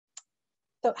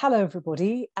So hello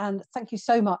everybody, and thank you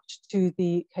so much to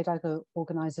the KDIGO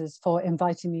organisers for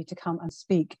inviting me to come and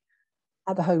speak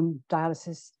at the Home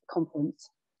Dialysis Conference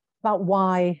about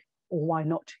why or why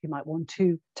not you might want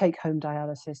to take home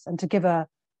dialysis, and to give a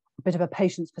bit of a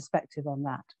patient's perspective on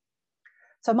that.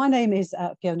 So my name is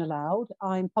Fiona Loud.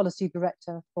 I'm Policy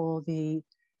Director for the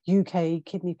UK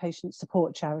Kidney Patient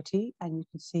Support Charity, and you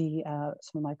can see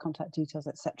some of my contact details,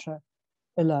 etc.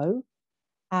 below.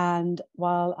 And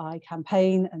while I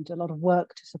campaign and do a lot of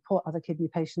work to support other kidney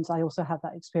patients, I also have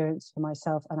that experience for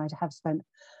myself, and I have spent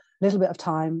a little bit of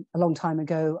time, a long time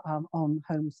ago, on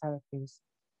home therapies.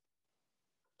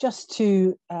 Just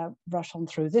to rush on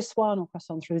through this one, or press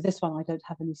on through this one, I don't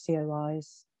have any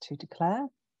COIs to declare.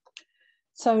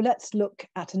 So let's look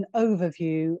at an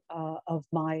overview of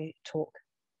my talk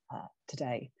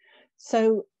today.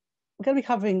 So we're going to be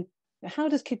covering how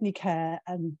does kidney care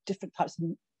and different types of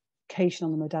medication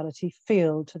on the modality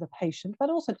feel to the patient, but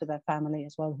also to their family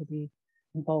as well, who'll be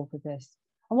involved with this.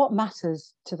 And what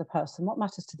matters to the person, what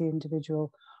matters to the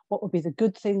individual, what would be the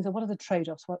good things, and what are the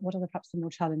trade-offs, what are the perhaps the more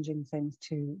challenging things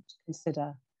to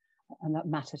consider and that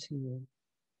matter to you.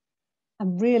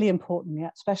 And really importantly,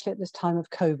 especially at this time of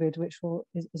COVID, which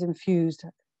is infused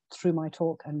through my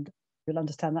talk, and you'll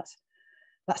understand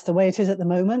that's the way it is at the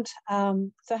moment.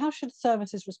 So how should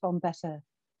services respond better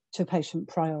to patient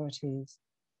priorities?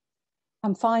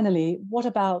 And finally, what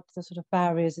about the sort of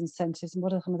barriers, incentives, and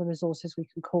what are some of the resources we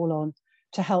can call on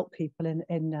to help people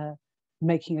in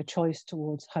making a choice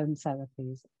towards home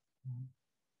therapies?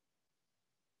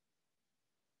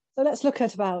 So let's look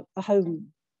at about a home,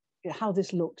 how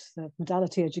this looks, the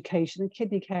modality, education, and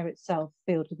kidney care itself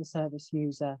feel to the service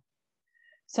user.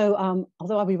 So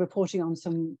although I'll be reporting on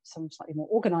some slightly more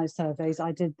organised surveys,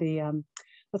 I did the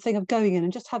thing of going in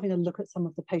and just having a look at some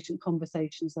of the patient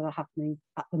conversations that are happening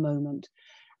at the moment.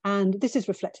 And this is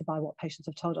reflected by what patients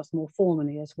have told us more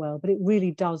formally as well, but it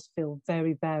really does feel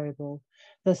very variable,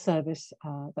 the service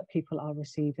that people are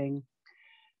receiving.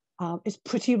 It's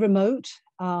pretty remote.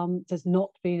 There's not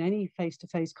been any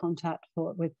face-to-face contact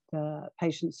with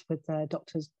patients, with their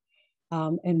doctors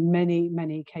in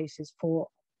many cases for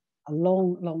a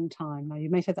long time. Now, you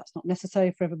may say that's not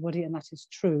necessary for everybody, and that is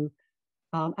true.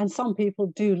 And some people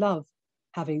do love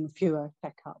having fewer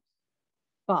checkups,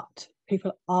 but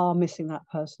people are missing that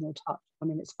personal touch. I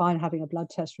mean, it's fine having a blood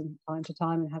test from time to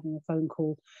time and having a phone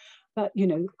call, but you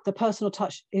know, the personal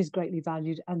touch is greatly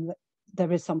valued, and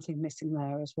there is something missing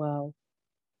there as well.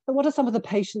 So what are some of the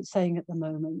patients saying at the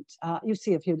moment? You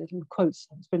see a few little quotes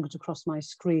sprinkled across my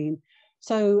screen.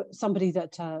 So somebody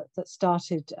that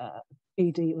started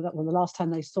PD, well, the last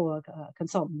time they saw a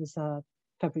consultant was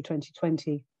February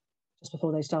 2020. Just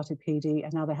before they started PD,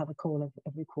 and now they have a call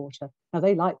every quarter. Now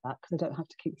they like that because they don't have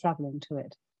to keep travelling to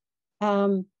it.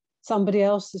 Somebody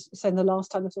else is saying the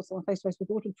last time they saw someone face-to-face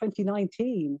was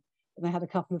 2019, and they had a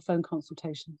couple of phone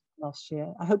consultations last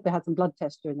year. I hope they had some blood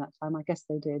tests during that time. I guess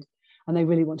they did, and they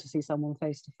really want to see someone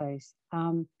face-to-face.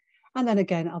 And then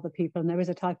again, other people, and there is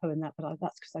a typo in that, but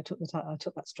that's because I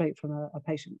took that straight from a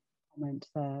patient comment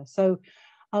there. So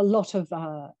a lot of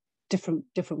different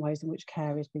ways in which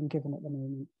care is being given at the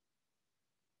moment.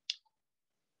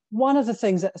 One of the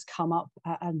things that has come up,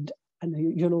 and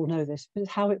you'll all know this, is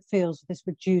how it feels, this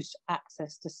reduced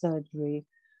access to surgery.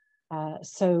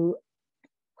 So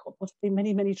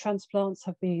many transplants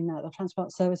have been, the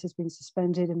transplant service has been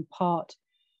suspended in part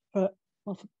for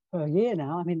a year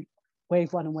now. I mean,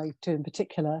 wave 1 and wave 2 in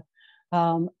particular,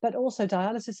 but also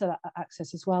dialysis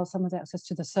access as well. Some of the access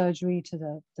to the surgery,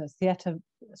 to the theatre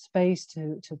space,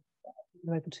 to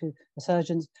able to the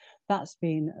surgeons, that's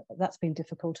been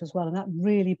difficult as well, and that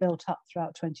really built up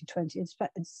throughout 2020. In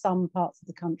fact, in some parts of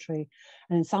the country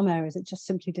and in some areas, it just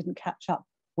simply didn't catch up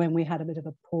when we had a bit of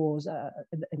a pause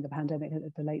in the pandemic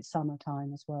at the late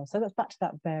summertime as well. So that's back to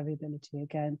that variability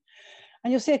again.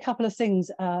 And you'll see a couple of things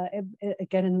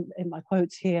again in my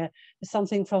quotes here. There's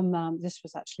something from this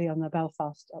was actually on the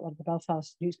Belfast, one of the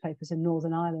Belfast newspapers in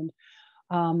Northern Ireland,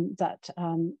 that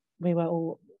we were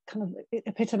all kind of, it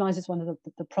epitomizes one of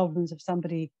the problems of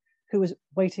somebody who was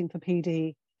waiting for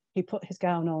PD. He put his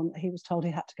gown on, he was told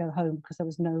he had to go home because there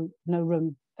was no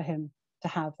room for him to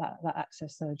have that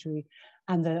access surgery,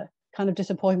 and the kind of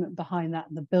disappointment behind that,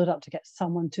 and the build up to get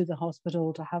someone to the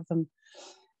hospital, to have them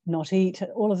not eat,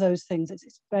 all of those things.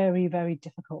 It's very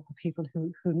difficult for people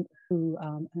who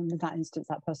and in that instance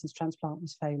that person's transplant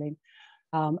was failing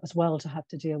as well to have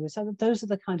to deal with. So those are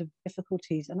the kind of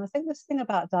difficulties. And I think this thing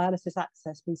about dialysis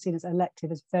access being seen as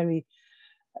elective is very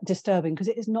disturbing, because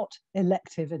it is not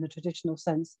elective in the traditional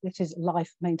sense. It is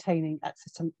life-maintaining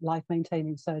access to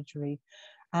life-maintaining surgery.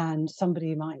 and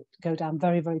somebody might go down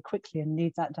very, very quickly and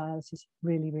need that dialysis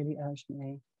really, really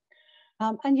urgently.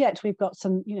 And yet we've got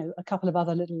some, a couple of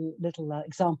other little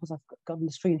examples I've got on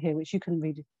the screen here, which you can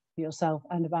read for yourself,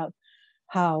 and about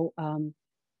how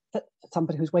that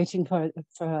somebody who's waiting for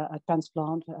a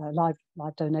transplant, a live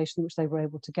donation, which they were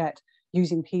able to get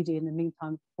using PD in the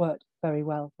meantime, worked very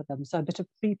well for them. So a bit of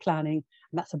pre-planning,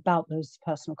 and that's about those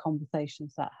personal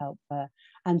conversations that help there,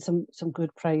 and some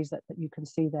good praise that you can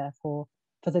see there for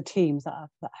the teams that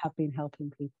have been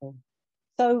helping people.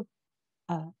 So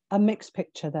a mixed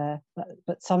picture there,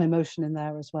 but some emotion in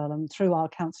there as well. And through our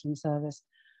counselling service,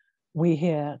 we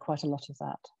hear quite a lot of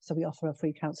that. So we offer a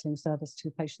free counselling service to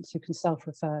patients who can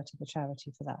self-refer to the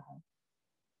charity for that help.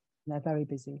 And they're very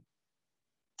busy.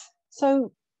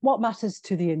 So what matters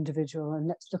to the individual? And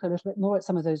let's look a little bit more at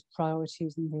some of those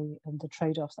priorities and the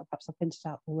trade-offs that perhaps I've hinted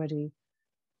out already.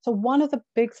 So one of the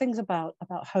big things about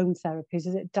home therapies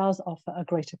is it does offer a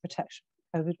greater protection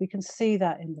from COVID. We can see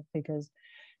that in the figures.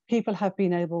 People have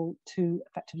been able to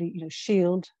effectively,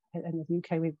 shield. In the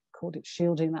UK, we've called it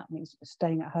shielding. That means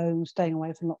staying at home, staying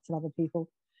away from lots of other people.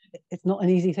 It's not an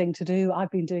easy thing to do. I've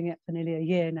been doing it for nearly a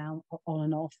year now, on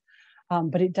and off.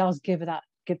 But it does give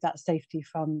that safety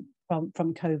from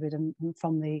COVID and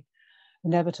from the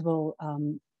inevitable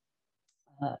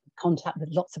contact with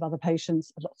lots of other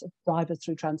patients, lots of drivers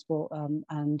through transport,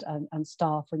 and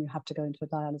staff when you have to go into a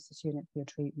dialysis unit for your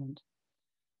treatment.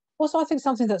 Also, I think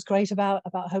something that's great about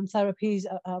home therapies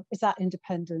is that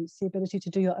independence, the ability to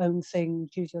do your own thing,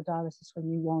 choose your dialysis when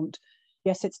you want.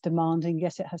 Yes, it's demanding.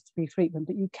 Yes, it has to be frequent,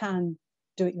 but you can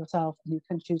do it yourself, and you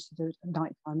can choose to do it at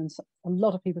night time. And so a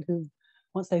lot of people who,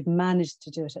 once they've managed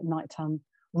to do it at night time,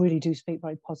 really do speak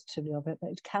very positively of it, but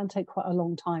it can take quite a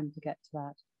long time to get to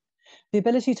that. The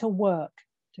ability to work,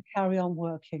 to carry on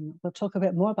working. We'll talk a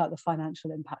bit more about the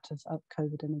financial impact of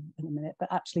COVID in a minute, but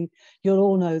actually you'll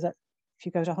all know that if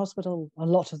you go to hospital a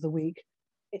lot of the week,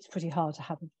 it's pretty hard to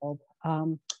have a job.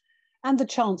 And the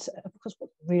chance, of course,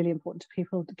 what's really important to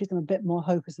people, to give them a bit more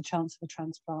hope, is the chance of a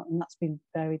transplant. And that's been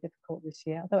very difficult this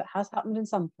year, although it has happened in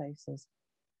some places.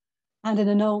 And in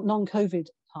a non-COVID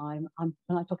time,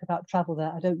 when I talk about travel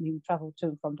there, I don't mean travel to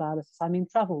and from dialysis. I mean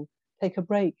travel, take a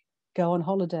break, go on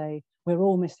holiday. We're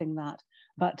all missing that.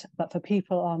 But for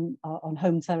people on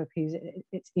home therapies,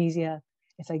 it's easier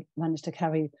if they manage to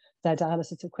carry their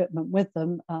dialysis equipment with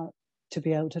them to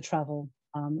be able to travel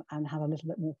and have a little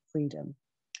bit more freedom.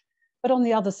 But on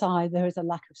the other side, there is a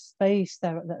lack of space.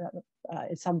 There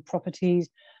in some properties,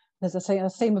 there's a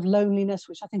theme of loneliness,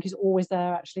 which I think is always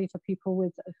there actually for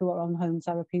people who are on home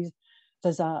therapies.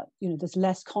 There's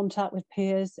less contact with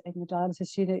peers in the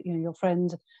dialysis unit. Your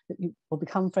friends that you will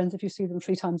become friends if you see them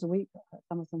 3 times a week.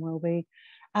 Some of them will be,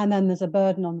 and then there's a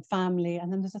burden on the family.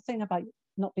 And then there's a thing about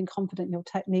not being confident in your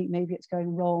technique. Maybe it's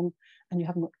going wrong, and you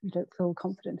don't feel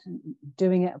confident in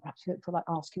doing it. Or perhaps you don't feel like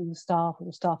asking the staff, or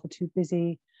the staff are too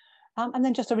busy. And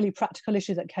then just a really practical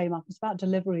issue that came up is about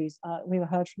deliveries. We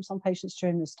heard from some patients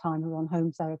during this time who were on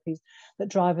home therapies that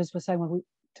drivers were saying, well,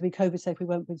 to be COVID safe, we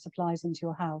won't bring supplies into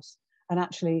your house. And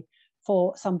actually,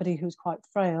 for somebody who's quite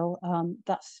frail,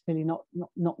 that's really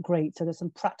not great. So there's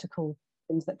some practical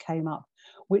things that came up,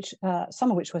 which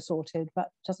some of which were sorted, but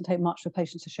it doesn't take much for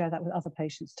patients to share that with other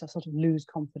patients to sort of lose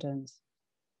confidence.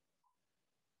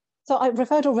 So I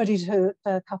referred already to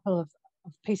a couple of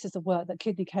pieces of work that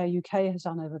Kidney Care UK has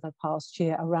done over the past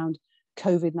year around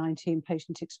COVID-19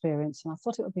 patient experience. And I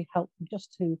thought it would be helpful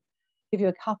just to give you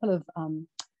a couple of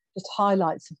just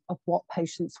highlights of what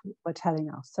patients were telling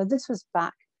us. So this was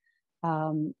back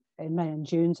in May and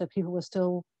June, so people were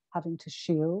still having to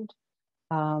shield,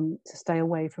 to stay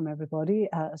away from everybody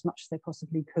as much as they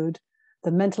possibly could.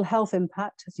 The mental health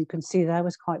impact, as you can see there,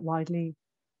 was quite widely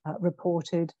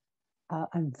reported,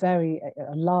 and a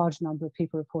large number of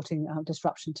people reporting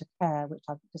disruption to care, which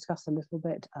I've discussed a little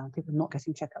bit. People not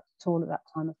getting checkups at all at that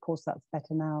time. Of course, that's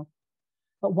better now.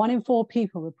 But 1 in 4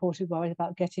 people reported worried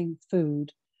about getting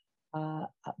food.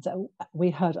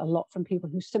 We heard a lot from people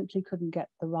who simply couldn't get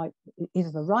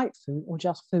either the right food or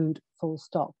just food, full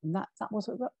stop. And that was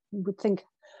what you would think.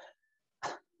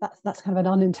 That's kind of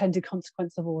an unintended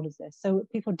consequence of all of this. So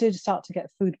people did start to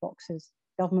get food boxes,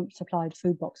 government supplied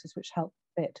food boxes, which helped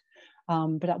a bit,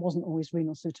 but that wasn't always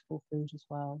renal suitable food as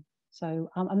well.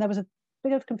 So, and there was a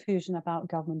bit of confusion about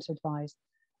government advice.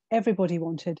 Everybody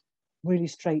wanted really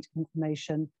straight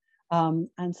information,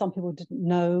 and some people didn't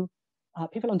know.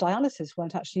 People on dialysis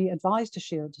weren't actually advised to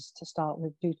shield just to start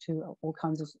with due to all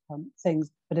kinds of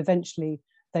things, but eventually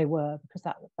they were, because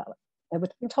they were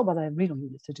told by their renal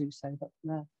units to do so,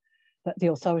 but the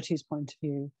authorities' point of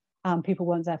view. people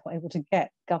weren't therefore able to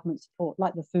get government support,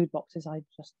 like the food boxes I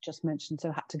just mentioned,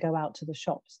 so had to go out to the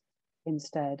shops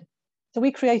instead. So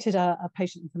we created a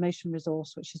patient information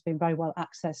resource, which has been very well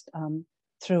accessed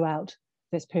throughout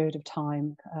this period of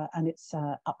time, and it's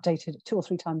updated 2 or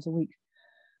 3 times a week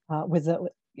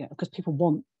because people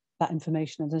want that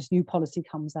information, and as new policy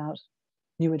comes out,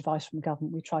 new advice from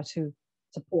government, we try to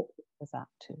support with that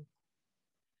too.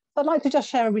 I'd like to just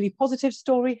share a really positive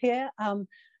story here.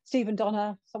 Stephen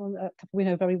Donner, someone a couple we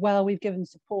know very well, we've given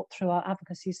support through our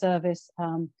advocacy service.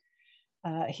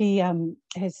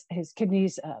 His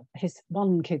kidneys, his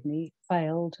one kidney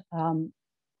failed.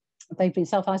 They've been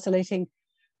self-isolating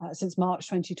since March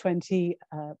 2020.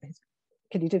 His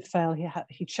kidney did fail.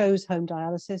 He chose home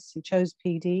dialysis. He chose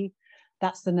PD.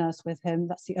 That's the nurse with him.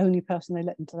 That's the only person they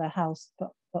let into their house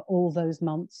for all those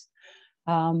months.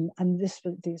 And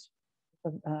these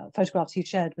photographs he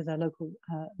shared with their local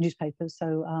newspapers.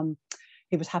 So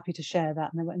he was happy to share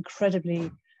that, and they were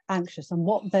incredibly anxious. And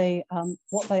what they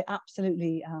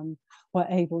absolutely were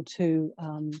able to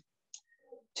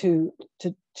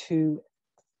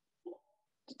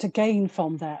gain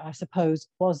from there, I suppose,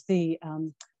 was the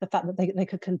fact that they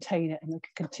could contain it and they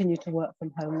could continue to work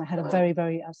from home. And they had a very,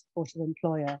 very supportive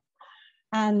employer,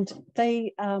 and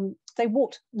they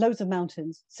walked loads of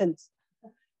mountains since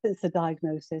the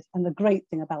diagnosis. And the great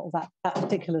thing about that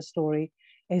particular story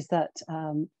is that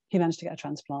he managed to get a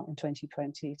transplant in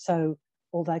 2020. So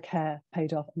all their care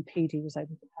paid off, and PD was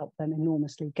able to help them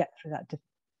enormously get through that difficult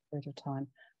period of time.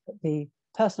 But the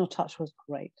personal touch was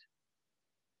great.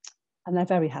 And they're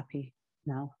very happy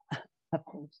now, of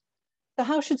course. So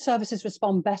how should services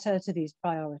respond better to these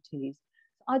priorities?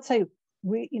 I'd say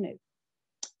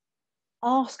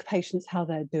ask patients how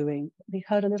they're doing. We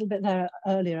heard a little bit there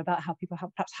earlier about how people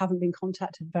perhaps haven't been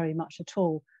contacted very much at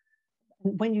all.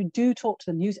 And when you do talk to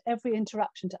them, use every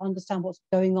interaction to understand what's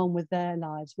going on with their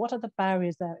lives. What are the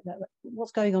barriers there?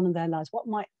 What's going on in their lives? What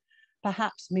might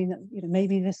perhaps mean that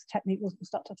maybe this technique will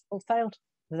start to fail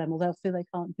for them, or they'll feel they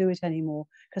can't do it anymore,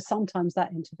 because sometimes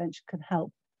that intervention can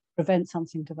help prevent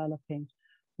something developing.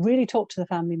 Really talk to the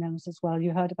family members as well.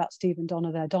 You heard about Stephen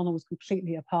Donner there. Donna was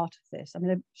completely a part of this. I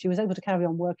mean, she was able to carry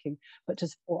on working, but to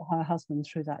support her husband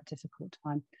through that difficult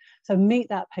time. So meet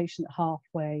that patient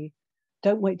halfway.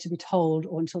 Don't wait to be told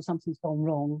or until something's gone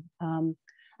wrong. And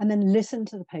then listen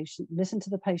to the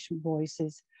patient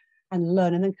voices and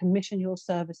learn, and then commission your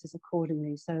services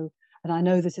accordingly. So, and I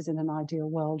know this is in an ideal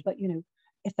world, but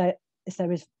if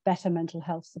there is better mental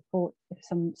health support, if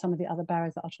some of the other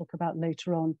barriers that I'll talk about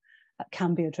later on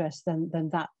can be addressed, then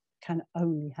that can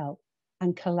only help.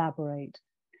 And collaborate.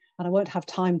 And I won't have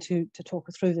time to talk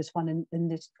through this one in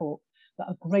this talk, but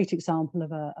a great example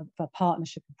of a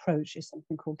partnership approach is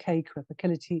something called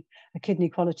KQIP, a Kidney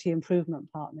Quality Improvement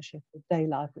Partnership with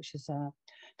Daylife, which is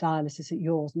dialysis at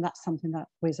yours. And that's something that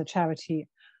we as a charity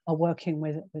are working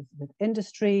with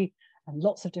industry and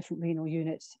lots of different renal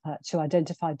units to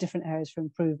identify different areas for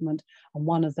improvement. And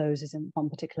one of those is in one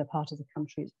particular part of the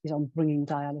country, is on bringing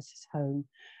dialysis home.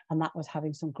 And that was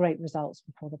having some great results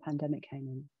before the pandemic came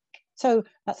in. So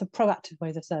that's a proactive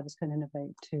way the service can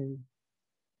innovate too.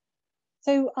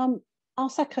 So our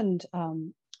second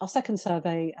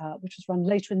survey, which was run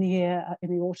later in the year, in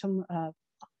the autumn,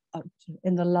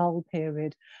 in the lull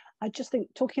period, I just think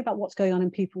talking about what's going on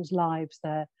in people's lives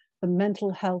there, the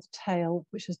mental health tale,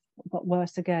 which has got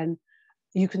worse again,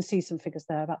 you can see some figures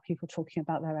there about people talking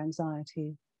about their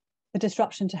anxiety. The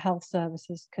disruption to health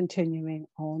services continuing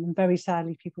on, and very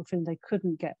sadly, people feeling they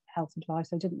couldn't get health advice,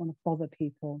 they didn't want to bother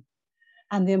people.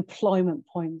 And the employment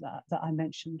point that I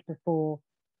mentioned before,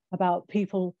 about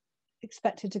people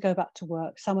expected to go back to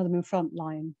work, some of them in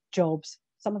frontline jobs,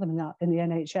 some of them in the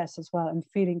NHS as well, and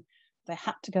feeling they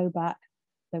had to go back.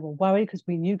 They were worried because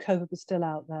we knew COVID was still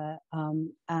out there,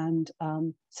 and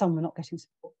some were not getting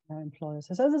support from their employers.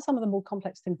 So those are some of the more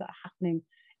complex things that are happening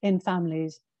in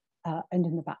families and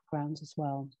in the backgrounds as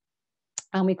well.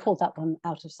 And we called that one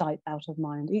Out of Sight, Out of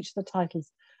Mind. Each of the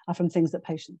titles are from things that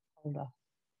patients told us.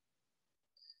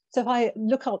 So if I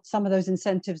look at some of those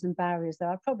incentives and barriers there,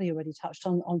 I've probably already touched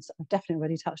on definitely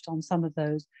already touched on some of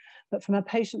those, but from a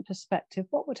patient perspective,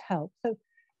 what would help? So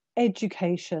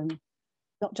education,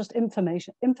 not just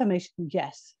information,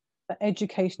 yes, but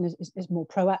education is more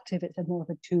proactive, it's more of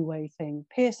a two-way thing.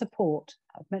 Peer support,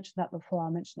 I've mentioned that before, I'll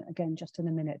mention it again just in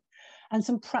a minute. And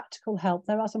some practical help,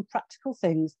 there are some practical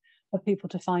things for people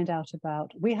to find out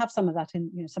about. We have some of that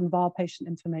in some of our patient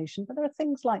information, but there are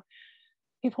things like,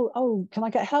 people, oh, can I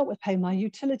get help with paying my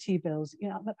utility bills?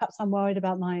 Perhaps I'm worried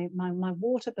about my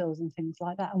water bills and things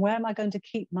like that. And where am I going to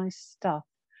keep my stuff?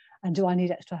 And do I need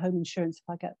extra home insurance if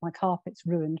I get my carpets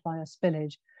ruined by a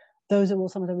spillage? those are all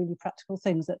some of the really practical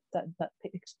things that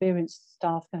experienced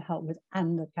staff can help with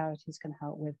and the charities can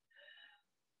help with.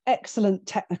 Excellent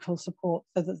technical support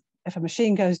so that if a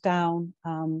machine goes down,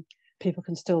 people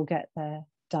can still get their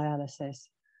dialysis,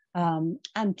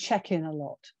 and check in a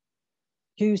lot.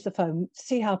 Use the phone,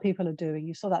 see how people are doing.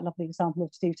 You saw that lovely example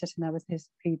of Steve sitting there with his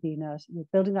PD nurse.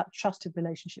 Building that trusted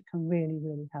relationship can really,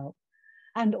 really help.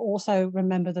 And also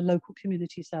remember the local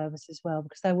community service as well,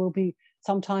 because there will be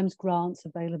sometimes grants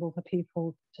available for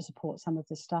people to support some of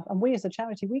this stuff. And we as a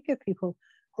charity, we give people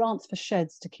grants for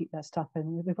sheds to keep their stuff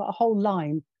in. We've got a whole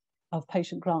line of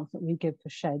patient grants that we give for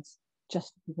sheds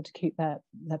just for people to keep their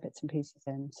bits and pieces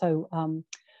in. So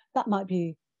that might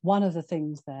be one of the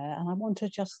things there. And I want to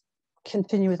just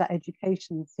continue with that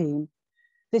education theme.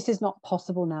 This is not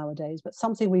possible nowadays, but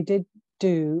something we did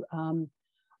do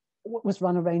was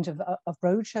run a range of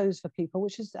road shows for people,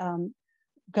 which is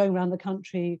going around the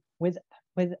country with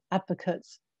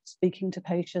advocates, speaking to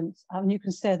patients. And you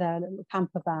can see there a little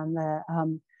camper van there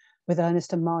with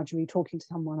Ernest and Marjorie talking to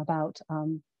someone about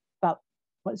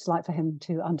what it's like for him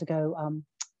to undergo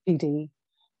PD.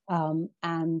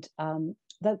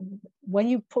 That when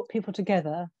you put people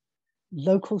together,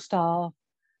 local staff,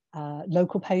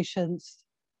 local patients,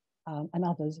 and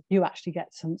others, you actually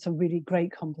get some really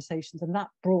great conversations, and that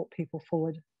brought people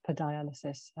forward for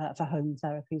dialysis, for home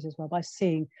therapies as well, by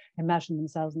imagining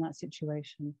themselves in that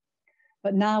situation.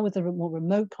 But now with the more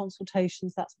remote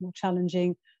consultations, that's more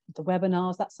challenging. With the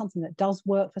webinars, that's something that does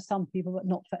work for some people, but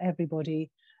not for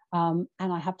everybody. And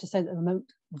I have to say that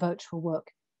remote virtual work,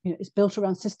 is built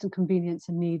around system convenience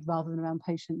and need rather than around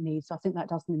patient needs. So I think that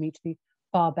does need to be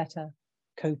far better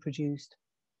co-produced.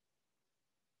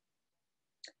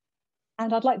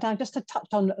 And I'd like now just to touch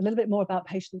on a little bit more about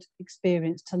patient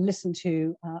experience to listen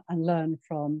to and learn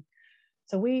from.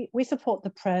 So we support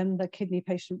the PREM, the Kidney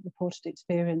Patient Reported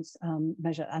Experience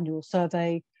Measure Annual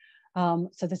Survey.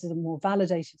 So this is a more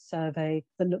validated survey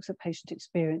that looks at patient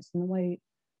experience. And the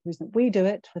reason that we do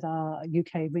it with our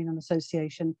UK Renal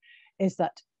Association is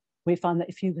that we find that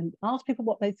if you can ask people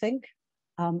what they think,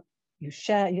 you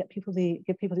give people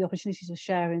the opportunity to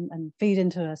share and feed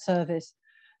into a service,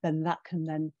 then that can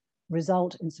then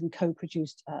result in some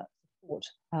co-produced support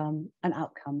and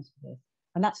outcomes.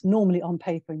 And that's normally on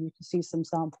paper, and you can see some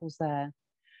samples there.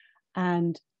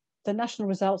 And the national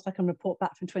results, I can report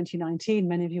back from 2019.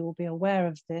 Many of you will be aware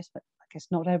of this, but I guess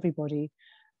not everybody.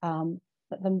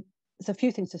 But then there's a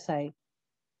few things to say.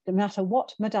 No matter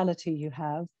what modality you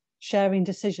have, sharing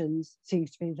decisions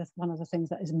seems to be one of the things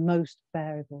that is most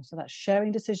variable. So that's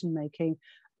sharing decision-making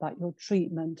about your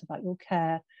treatment, about your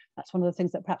care. That's one of the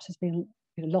things that perhaps has been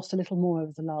lost a little more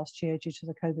over the last year due to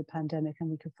the COVID pandemic, and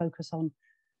we could focus on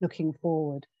looking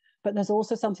forward. But there's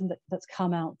also something that's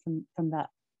come out from that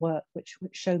work, which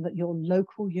showed that your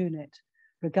local unit,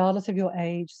 regardless of your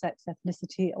age, sex,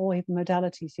 ethnicity, or even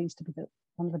modality, seems to be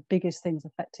one of the biggest things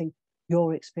affecting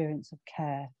your experience of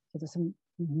care. So there's some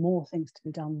more things to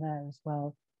be done there as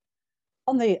well.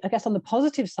 On the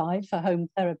positive side for home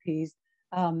therapies,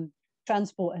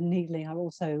 transport and needling are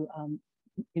also,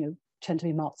 tend to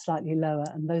be marked slightly lower,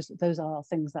 and those are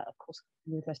things that, of course,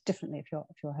 can be addressed differently if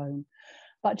you're home.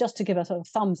 But just to give a sort of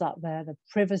thumbs up there, the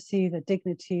privacy, the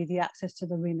dignity, the access to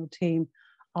the renal team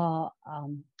are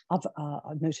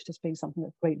noted as being something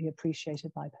that's greatly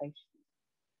appreciated by patients.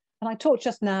 And I talked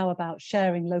just now about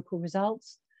sharing local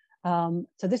results. So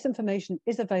this information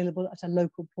is available at a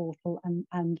local portal,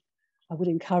 and I would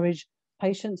encourage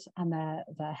patients and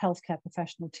their healthcare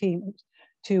professional team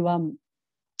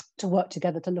to work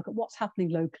together to look at what's happening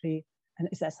locally, and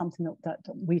is there something that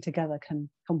we together can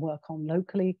work on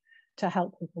locally to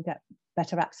help people get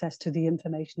better access to the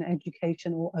information,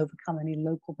 education, or overcome any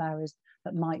local barriers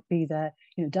that might be there.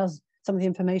 Does some of the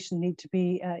information need to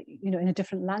be in a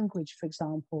different language, for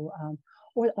example,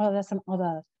 or are there some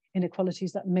other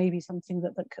inequalities that may be something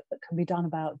that can be done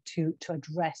about to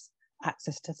address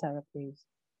access to therapies?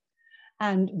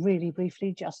 And really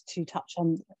briefly, just to touch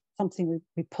on something,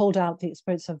 we pulled out the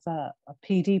experience of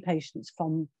PD patients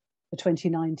from the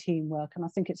 2019 work, and I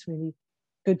think it's really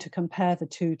good to compare the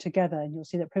two together, and you'll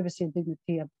see that privacy and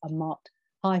dignity are marked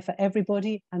high for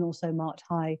everybody, and also marked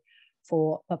high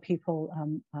for people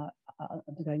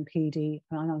undergoing PD.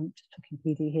 And I'm just talking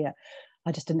PD here.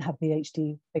 I just didn't have the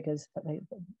HD figures, but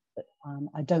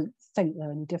I don't think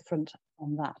they're any different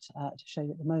on that to show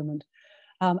you at the moment.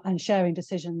 And sharing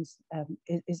decisions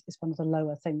is one of the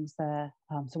lower things there.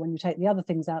 So when you take the other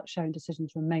things out, sharing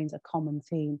decisions remains a common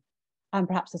theme. And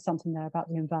perhaps there's something there about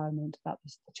the environment, about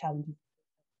the challenges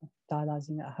of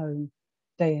dialyzing at home,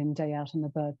 day in, day out, and the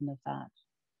burden of that.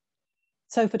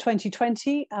 So for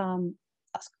 2020,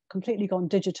 that's completely gone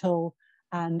digital.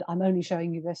 And I'm only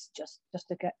showing you this just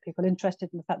to get people interested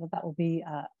in the fact that that will be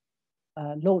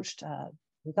launched.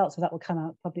 Results of that will come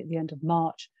out probably at the end of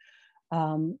March.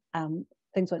 And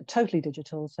things went totally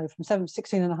digital. So from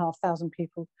 16,500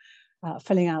 people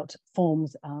filling out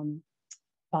forms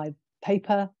by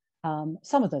paper.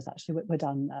 Some of those actually were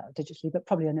done digitally, but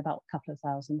probably only about a couple of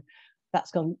thousand.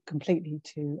 That's gone completely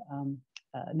to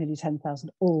nearly 10,000,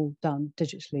 all done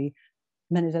digitally.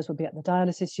 Many of those will be at the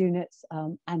dialysis units,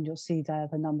 and you'll see there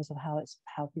the numbers of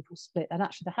how people split. And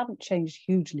actually, they haven't changed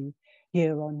hugely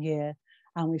year on year,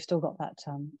 and we've still got that,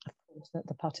 of course,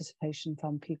 the participation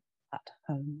from people at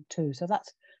home too. So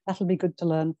that'll be good to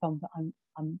learn from. But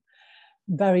I'm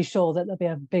very sure that there'll be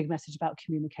a big message about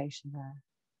communication there.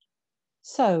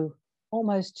 So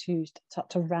almost to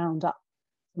round up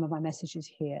some of my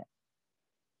messages here.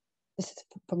 This is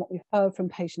from what we've heard from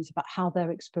patients about how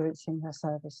they're experiencing their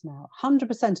service now.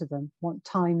 100% of them want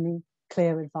timely,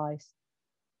 clear advice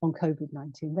on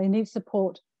COVID-19. They need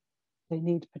support, they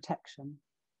need protection.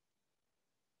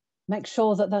 Make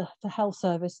sure that the health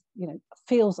service,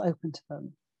 feels open to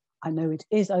them. I know it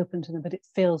is open to them, but it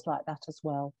feels like that as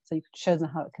well. So you can show them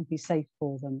how it can be safe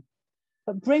for them.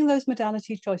 But bring those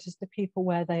modality choices to people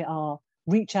where they are.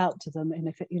 Reach out to them, and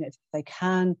if they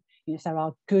can, if there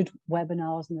are good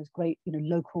webinars and there's great,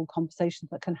 local conversations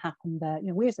that can happen there.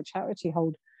 We as a charity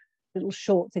hold little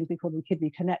short things we call them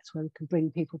Kidney Connects, where we can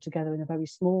bring people together in a very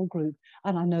small group.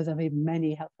 And I know there may be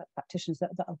many health practitioners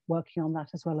that are working on that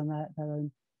as well in their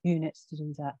own units to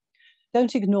do that.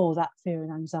 Don't ignore that fear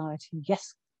and anxiety.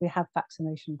 Yes, we have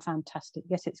vaccination, fantastic.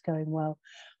 Yes, it's going well,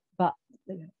 but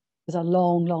there's a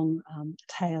long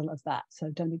tail of that. So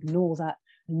don't ignore that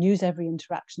and use every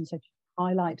interaction. So if you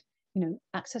highlight,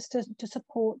 access to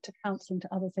support, to counselling,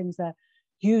 to other things there,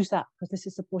 use that, because this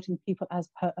is supporting people as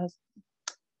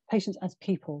patients as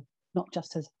people, not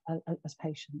just as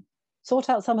patients. Sort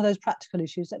out some of those practical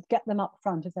issues. Let's get them up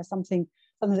front. If there's something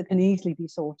that can easily be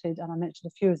sorted, and I mentioned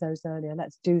a few of those earlier,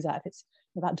 let's do that. If it's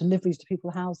about deliveries to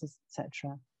people's houses,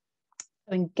 etc.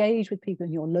 So engage with people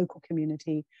in your local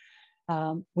community.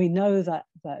 We know that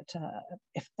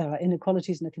if there are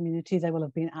inequalities in the community, they will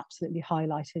have been absolutely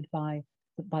highlighted by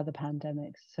the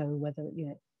pandemic. So whether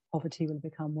poverty will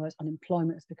become worse,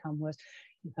 unemployment has become worse.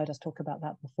 You've heard us talk about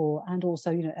that before, and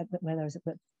also where there is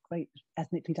great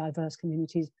ethnically diverse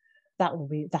communities,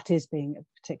 that is being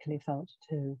particularly felt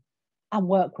too. And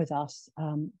work with us.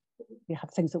 We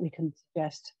have things that we can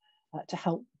suggest to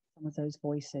help some of those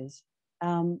voices.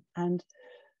 And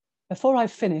before I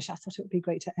finish, I thought it would be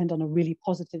great to end on a really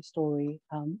positive story,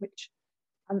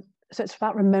 so it's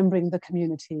about remembering the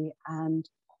community. And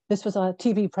this was a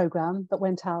TV program that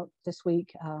went out this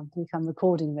week. I'm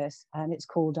recording this, and it's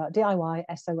called DIY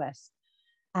SOS.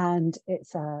 And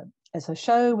it's a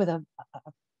show with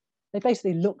they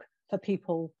basically look for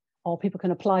people, or people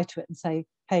can apply to it and say,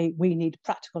 hey, we need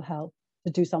practical help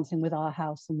to do something with our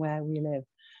house and where we live.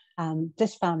 And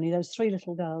this family, those 3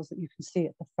 little girls that you can see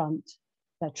at the front,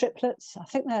 they're triplets. I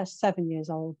think they're 7 years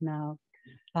old now.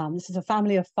 This is a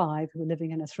family of 5 who were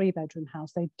living in a 3-bedroom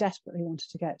house. They desperately wanted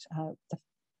to get the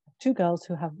 2 girls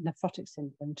who have nephrotic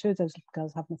syndrome. 2 of those little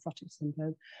girls have nephrotic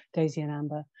syndrome, Daisy and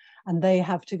Amber, and they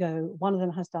have to go. One of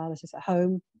them has dialysis at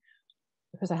home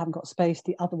because they haven't got space.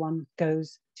 The other one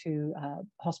goes to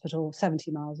hospital 70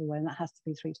 miles away, and that has to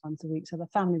be 3 times a week. So the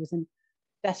family was in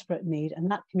desperate need, and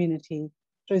that community,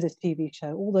 through this TV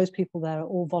show, all those people there are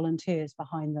all volunteers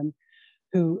behind them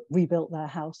who rebuilt their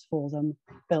house for them,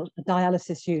 built a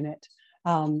dialysis unit,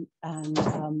 for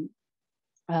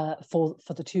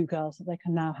the 2 girls, that they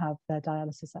can now have their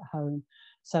dialysis at home.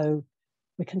 So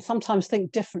we can sometimes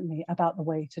think differently about the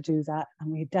way to do that,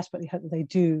 and we desperately hope that they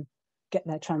do get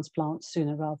their transplants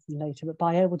sooner rather than later. But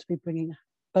by able to be bringing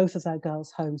both of their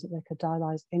girls home so that they could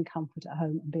dialyse in comfort at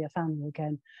home and be a family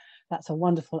again, that's a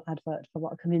wonderful advert for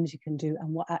what a community can do,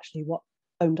 and what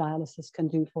home dialysis can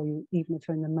do for you, even if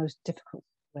you're in the most difficult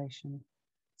situation.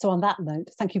 So on that note,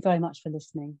 thank you very much for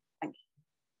listening.